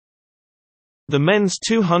The men's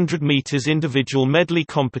 200 meters individual medley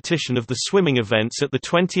competition of the swimming events at the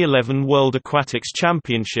 2011 World Aquatics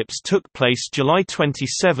Championships took place July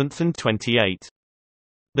 27 and 28.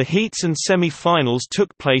 The heats and semi-finals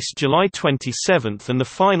took place July 27 and the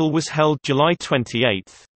final was held July 28.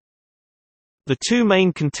 The two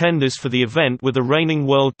main contenders for the event were the reigning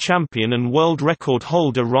world champion and world record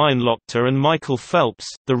holder Ryan Lochte and Michael Phelps,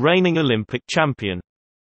 the reigning Olympic champion.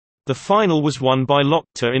 The final was won by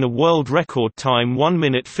Lochte in a world record time 1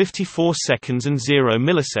 minute 54 seconds and 0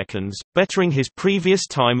 milliseconds, bettering his previous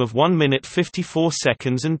time of 1 minute 54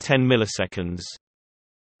 seconds and 10 milliseconds.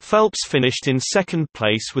 Phelps finished in second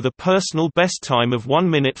place with a personal best time of 1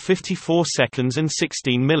 minute 54 seconds and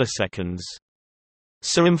 16 milliseconds.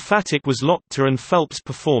 So emphatic was Lochte and Phelps'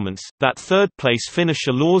 performance, that third-place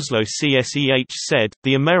finisher Lorslow Csheh said,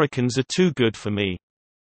 "The Americans are too good for me.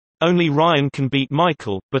 Only Ryan can beat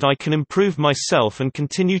Michael, but I can improve myself and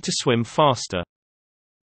continue to swim faster."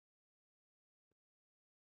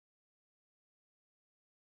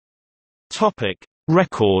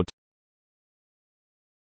 Record.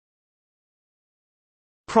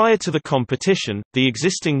 Prior to the competition, the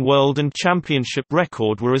existing world and championship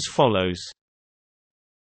record were as follows.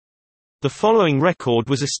 The following record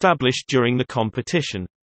was established during the competition.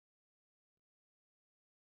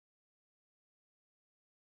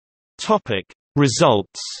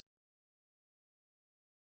 Results.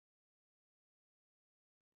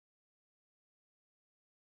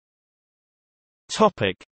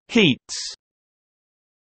 Heats.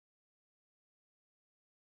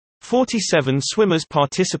 47 swimmers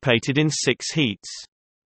participated in 6 heats.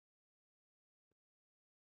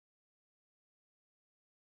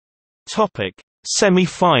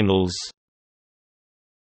 Semi-finals.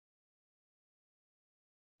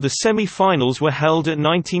 The semi-finals were held at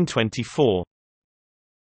 1924.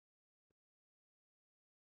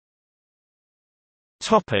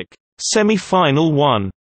 Semi-final 1.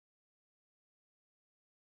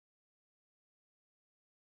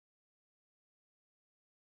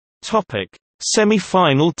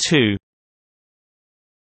 Semi-final 2.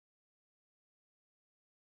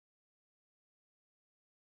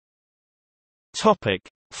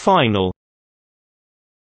 Final.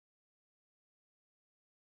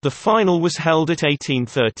 The final was held at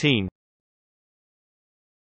 1813.